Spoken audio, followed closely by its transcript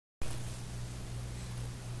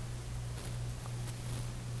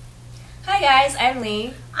guys, I'm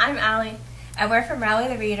Lee. I'm Allie. And we're from Rally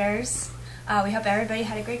the Readers. We hope everybody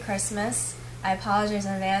had a great Christmas. I apologize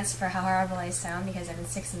in advance for how horrible I sound because I've been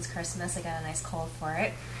sick since Christmas. I got a nice cold for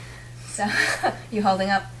it. So, you holding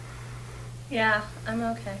up? Yeah, I'm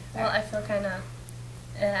okay. Well, I feel kind of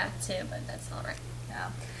too, but that's alright. Yeah.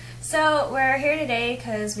 So, we're here today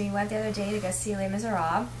because we went the other day to go see Les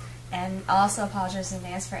Misérables. And I'll also apologize in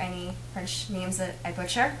advance for any French names that I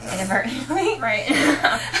butcher inadvertently. Right.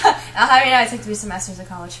 I'll have you know I took 3 semesters of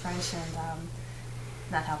college French and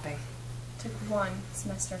not helping. Took 1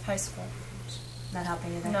 semester of high school. Not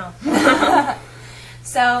helping either. No.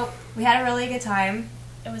 So, we had a really good time.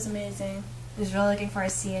 It was amazing. I was really looking forward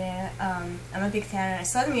to seeing it. I'm a big fan. I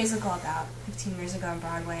saw the musical about 15 years ago on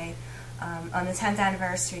Broadway on the 10th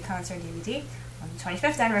anniversary concert and DVD, on the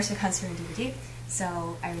 25th anniversary concert and DVD.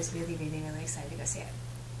 So I was really, really, really excited to go see it.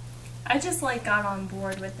 I just got on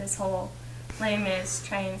board with this whole Les Mis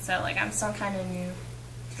train, so I'm still kind of new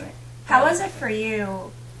to it. How was it for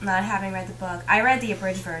you not having read the book? I read the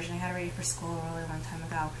abridged version. I had to read it for school a really long time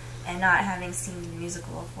ago, and not having seen the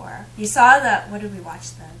musical before. You saw the, what did we watch,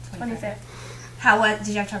 the 25th? Did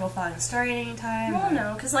you have trouble following the story at any time? Well,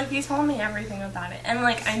 no, because you told me everything about it, and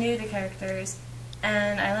I knew the characters,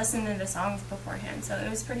 and I listened to the songs beforehand, so it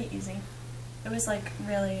was pretty easy. It was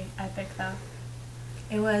really epic though.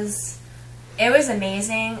 It was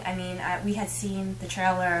amazing. I mean, we had seen the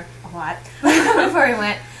trailer a lot before we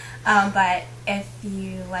went, but if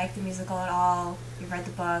you like the musical at all, you read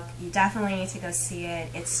the book, you definitely need to go see it.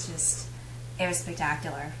 It was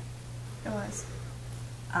spectacular. It was.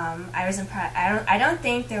 I was impressed. I don't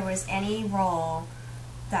think there was any role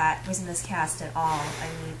that was in this cast at all.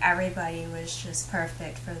 I mean, everybody was just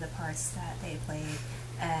perfect for the parts that they played.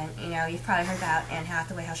 And, you've probably heard about Anne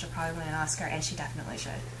Hathaway, how she'll probably win an Oscar, and she definitely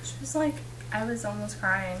should. She was I was almost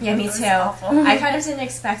crying. Yeah, me too. I kind of didn't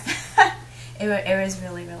expect that. It was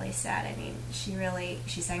really, really sad. I mean,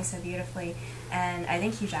 she sang so beautifully, and I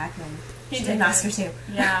think Hugh Jackman should win an Oscar too.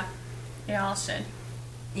 Yeah, they all should.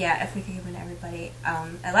 Yeah, if we could give it to everybody.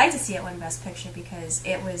 I'd like to see it win Best Picture because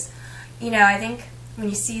it was, I think when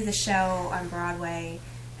you see the show on Broadway,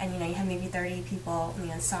 and you have maybe 30 people in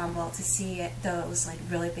the ensemble, to see those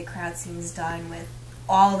really big crowd scenes done with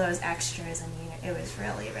all those extras. I mean, it was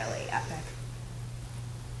really, really epic.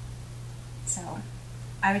 So,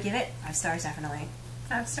 I would give it 5 stars, definitely.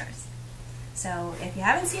 5 stars. So, if you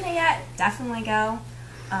haven't seen it yet, definitely go.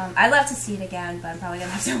 I'd love to see it again, but I'm probably going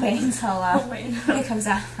to have to wait until it comes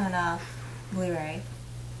out on Blu-ray.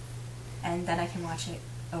 And then I can watch it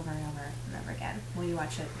over and over and over again. Will you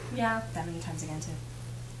watch it? Yeah. That many times again, too?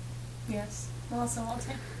 Yes. Melissa will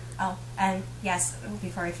too. Oh, and yes,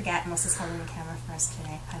 before we forget, Melissa's holding the camera for us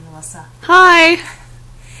today. Hi, Melissa. Hi.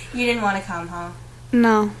 You didn't want to come, huh?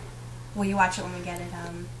 No. Will you watch it when we get it?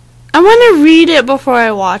 I want to read it before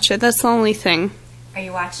I watch it. That's the only thing. Are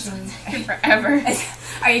you watching forever?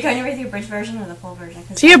 Are you going to read the abridged version or the full version?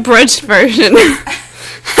 The abridged version.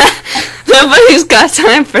 Nobody's got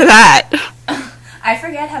time for that. I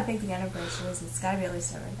forget how big the unabridged is. It's got to be at least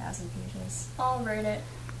 7,000 pages. I'll read it.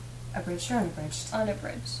 Abridged or unabridged?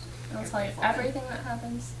 Unabridged. I'll tell you everything that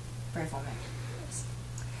happens. Very full name.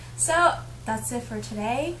 So, that's it for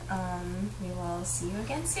today. We will see you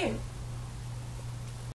again soon.